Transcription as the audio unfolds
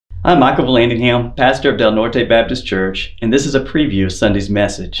I'm Michael Vallandigham, pastor of Del Norte Baptist Church, and this is a preview of Sunday's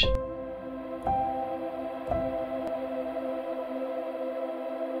message.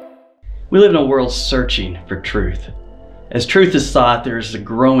 We live in a world searching for truth. As truth is sought, there is a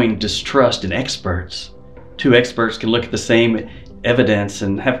growing distrust in experts. Two experts can look at the same evidence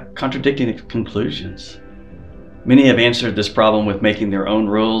and have contradicting conclusions. Many have answered this problem with making their own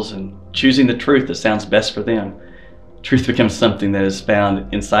rules and choosing the truth that sounds best for them. Truth becomes something that is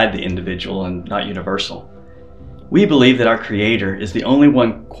found inside the individual and not universal. We believe that our Creator is the only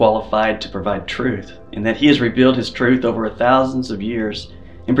one qualified to provide truth, and that He has revealed His truth over thousands of years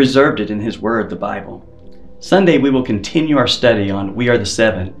and preserved it in His Word, the Bible. Sunday, we will continue our study on We Are the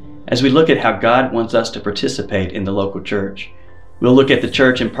Seven as we look at how God wants us to participate in the local church. We'll look at the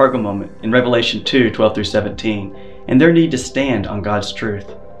church in Pergamum in Revelation 2:12-17 and their need to stand on God's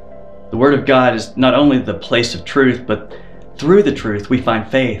truth. The Word of God is not only the place of truth, but through the truth we find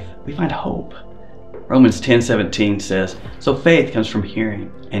faith, we find hope. Romans 10:17 says, "So faith comes from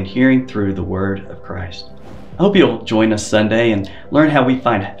hearing, and hearing through the Word of Christ." I hope you'll join us Sunday and learn how we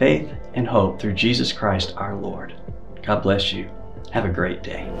find faith and hope through Jesus Christ our Lord. God bless you. Have a great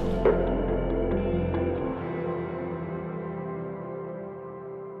day.